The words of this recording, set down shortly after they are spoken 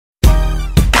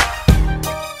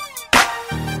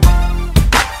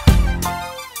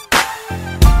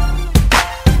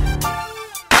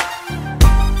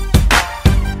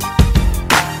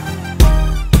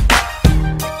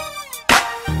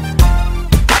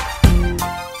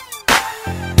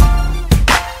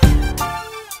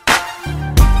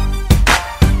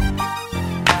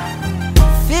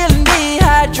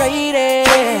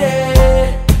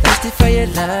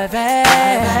love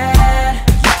it.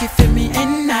 You can fit me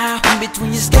in now, in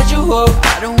between your schedule.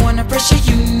 I don't wanna pressure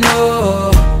you,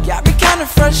 no. Got me kinda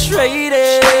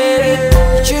frustrated,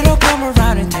 but you don't come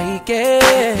around and take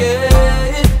it.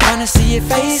 Wanna see your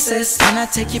faces, can I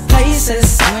take you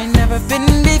places you ain't never been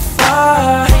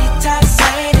before? 3 times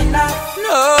ain't enough,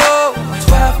 no.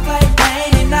 12 play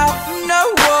ain't enough, no.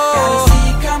 Gotta see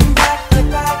you come back to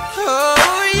back,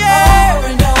 oh yeah. Over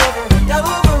and over and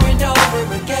over and over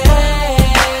again.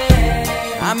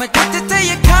 I'm addicted to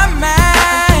you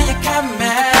coming, you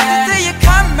coming. Addicted to you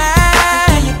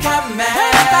coming, you coming.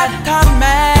 Stop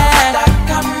coming, stop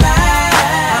coming.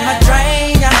 I'ma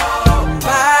drain your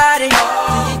body.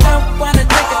 You don't wanna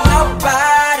take it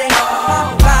nobody,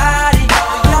 nobody,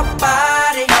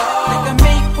 nobody. Think of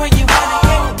me when you wanna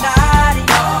get naughty.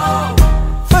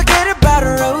 Forget about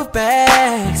road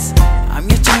bags. I'm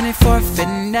your 24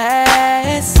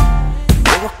 fitness.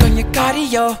 You work on your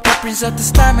cardio, that brings up the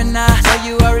stamina, so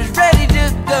you are ready to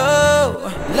go.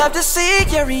 Love to see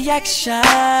your reaction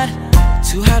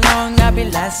to how long I'll be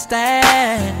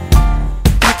lasting.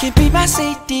 You can be my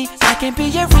CD, I can be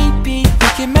your repeat. We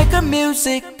can make a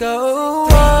music go.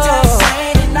 3 times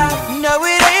ain't enough, no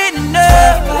it ain't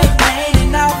enough. 12 play ain't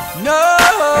enough, no.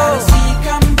 Gotta see you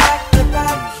come back to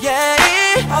back, yeah.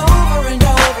 Over and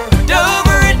over and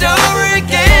over and over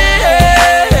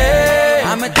again.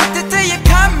 I'm addicted to you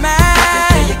coming,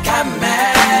 addicted to you coming,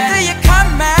 addicted to you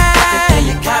coming, addicted to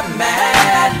you coming,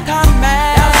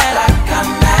 coming. Don't stop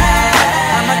coming.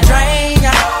 I'ma drain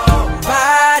your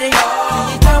body.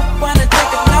 You don't wanna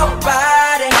take it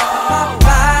nobody, my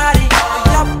body,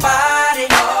 your body.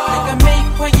 Think of me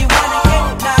when you wanna get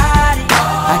naughty.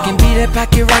 I can be the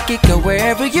pocket rocket, go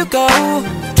wherever you go.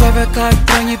 12 o'clock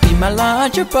when you be my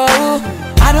laundry bowl.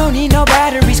 I don't need no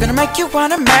batteries, gonna make you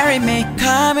wanna marry me.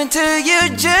 Coming to you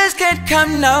just can't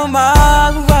come no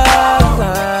more. Whoa,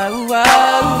 whoa,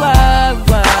 whoa, whoa,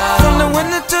 whoa. From the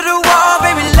window to the wall,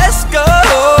 baby, let's go.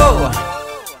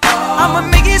 I'ma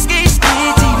make it ski ski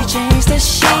till we change the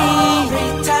sheet.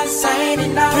 3 times ain't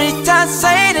enough, 3 times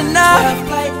ain't enough. 12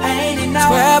 play ain't enough,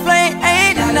 12 play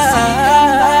ain't enough.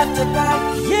 Back to back,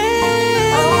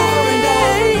 yeah. Over and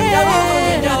over and over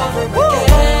and over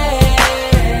again.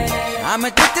 I'm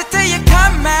addicted to you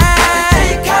coming.